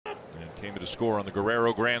Came to score on the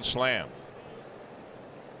Guerrero grand slam.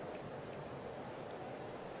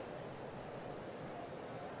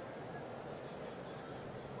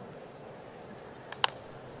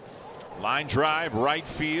 Line drive right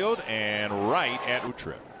field and right at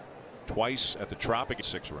Utrip. Twice at the Tropic,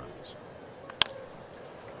 6 runs.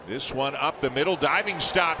 This one up the middle, diving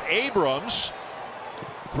stop. Abrams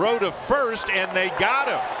throw to first, and they got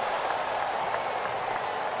him.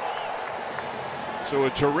 So a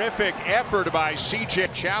terrific effort by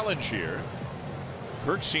CJ. Challenge here.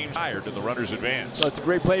 Kirk seems tired and the runners advance. Well, it's a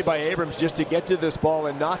great play by Abrams just to get to this ball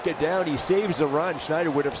and knock it down. He saves the run. Schneider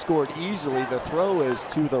would have scored easily. The throw is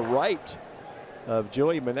to the right of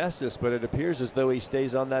Joey Meneses, but it appears as though he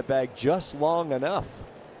stays on that bag just long enough.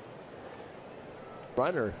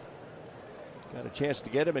 Runner got a chance to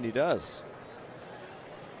get him, and he does.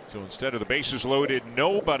 So instead of the bases loaded,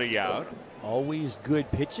 nobody out. Always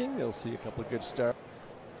good pitching. They'll see a couple of good starts.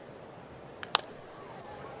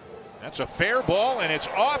 That's a fair ball, and it's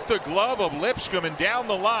off the glove of Lipscomb and down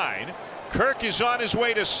the line. Kirk is on his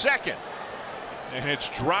way to second, and it's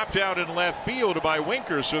dropped out in left field by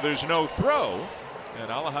Winker, so there's no throw, and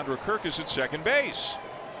Alejandro Kirk is at second base.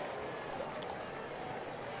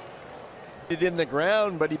 It in the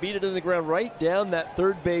ground, but he beat it in the ground right down that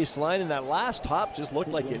third base line, and that last hop just looked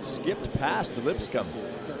like it skipped past Lipscomb.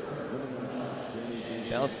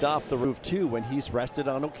 Bounced off the roof too when he's rested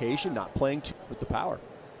on occasion, not playing with the power.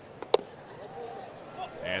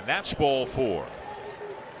 And that's ball 4.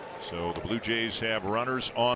 So the Blue Jays have runners on.